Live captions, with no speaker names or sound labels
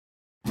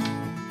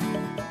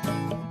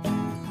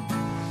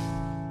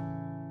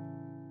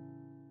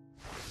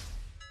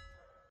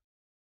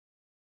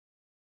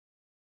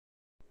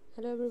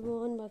Hello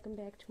everyone, welcome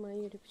back to my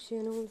YouTube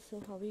channel.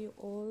 So how are you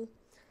all?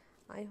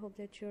 I hope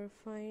that you're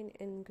fine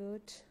and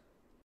good.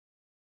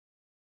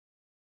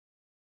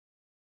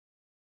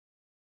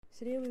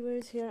 So dear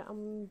viewers, here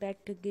I'm back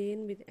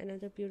again with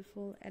another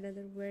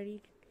very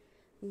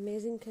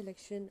amazing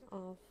collection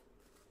of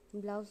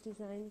blouse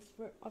designs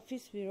for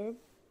office wear.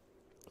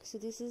 So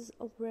this is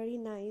a very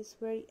nice,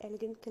 very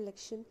elegant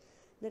collection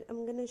that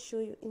I'm gonna show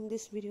you in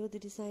this video. The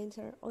designs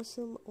are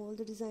awesome. All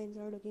the designs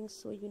are looking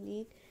so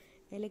unique,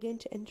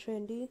 elegant and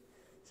trendy.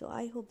 So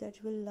I hope that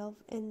you will love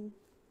and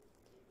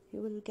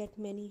you will get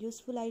many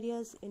useful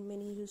ideas and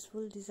many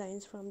useful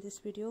designs from this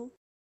video.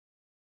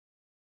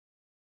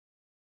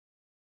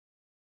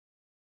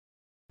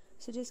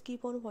 So just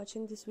keep on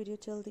watching this video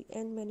till the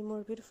end. Many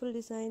more beautiful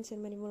designs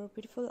and many more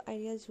beautiful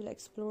ideas you'll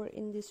explore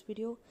in this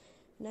video,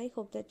 and I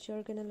hope that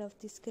you're gonna love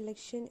this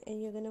collection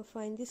and you're gonna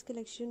find this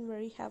collection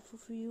very helpful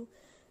for you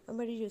and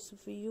very useful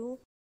for you.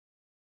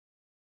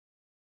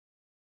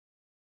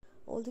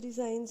 All the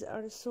designs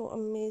are so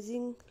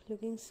amazing,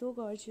 looking so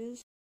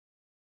gorgeous.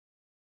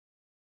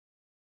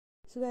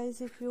 So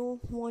guys, if you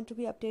want to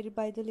be updated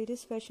by the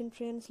latest fashion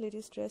trends,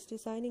 latest dress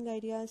designing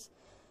ideas,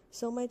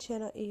 so my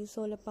channel is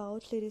all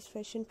about latest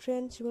fashion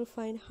trends. You will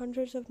find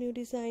hundreds of new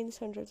designs,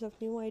 hundreds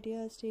of new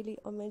ideas daily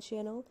on my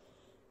channel,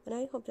 and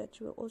I hope that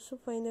you will also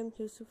find them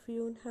useful for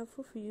you and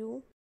helpful for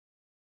you.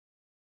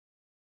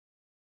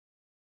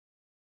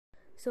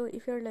 So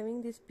if you're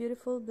loving these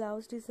beautiful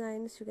blouse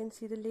designs, you can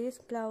see the lace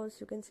blouse,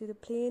 you can see the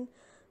plain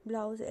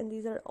blouse, and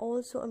these are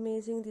all so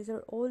amazing. These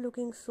are all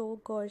looking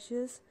so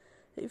gorgeous.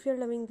 So if you're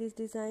loving these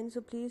designs,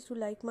 so please do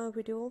like my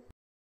video,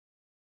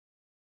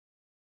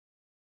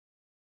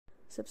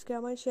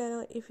 subscribe my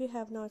channel if you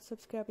have not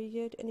subscribed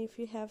yet, and if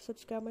you have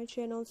subscribed my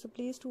channel, so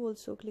please do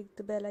also click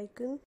the bell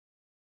icon.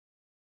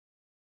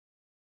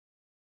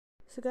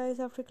 So guys,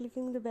 after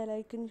clicking the bell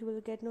icon, you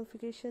will get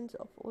notifications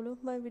of all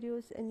of my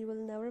videos and you will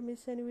never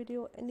miss any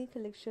video, any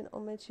collection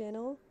on my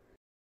channel.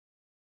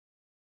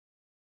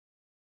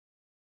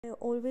 I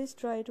always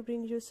try to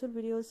bring useful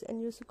videos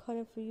and useful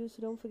content for you,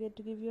 so don't forget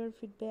to give your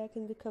feedback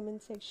in the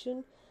comment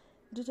section.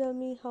 Do tell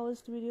me how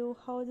is the video,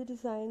 how are the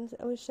designs,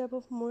 and which type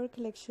of more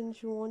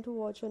collections you want to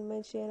watch on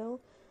my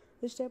channel,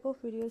 which type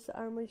of videos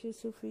are more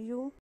useful for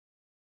you.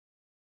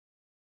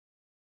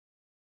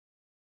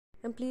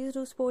 And please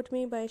do support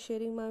me by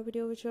sharing my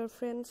video with your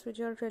friends, with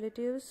your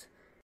relatives.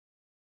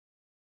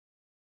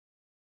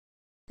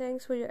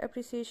 Thanks for your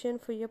appreciation,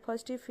 for your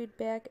positive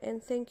feedback,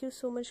 and thank you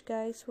so much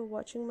guys for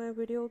watching my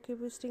video. Keep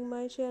visiting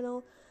my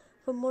channel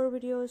for more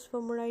videos,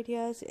 for more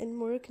ideas and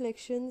more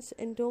collections,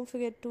 and don't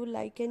forget to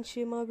like and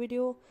share my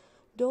video.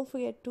 Don't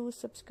forget to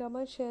subscribe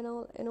my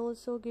channel and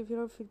also give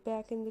your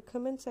feedback in the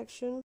comment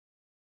section.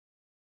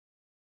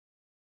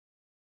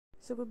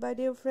 So goodbye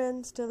dear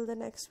friends, till the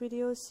next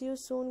video. See you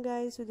soon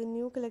guys with a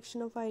new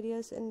collection of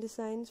ideas and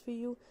designs for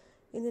you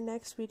in the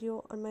next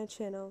video on my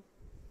channel.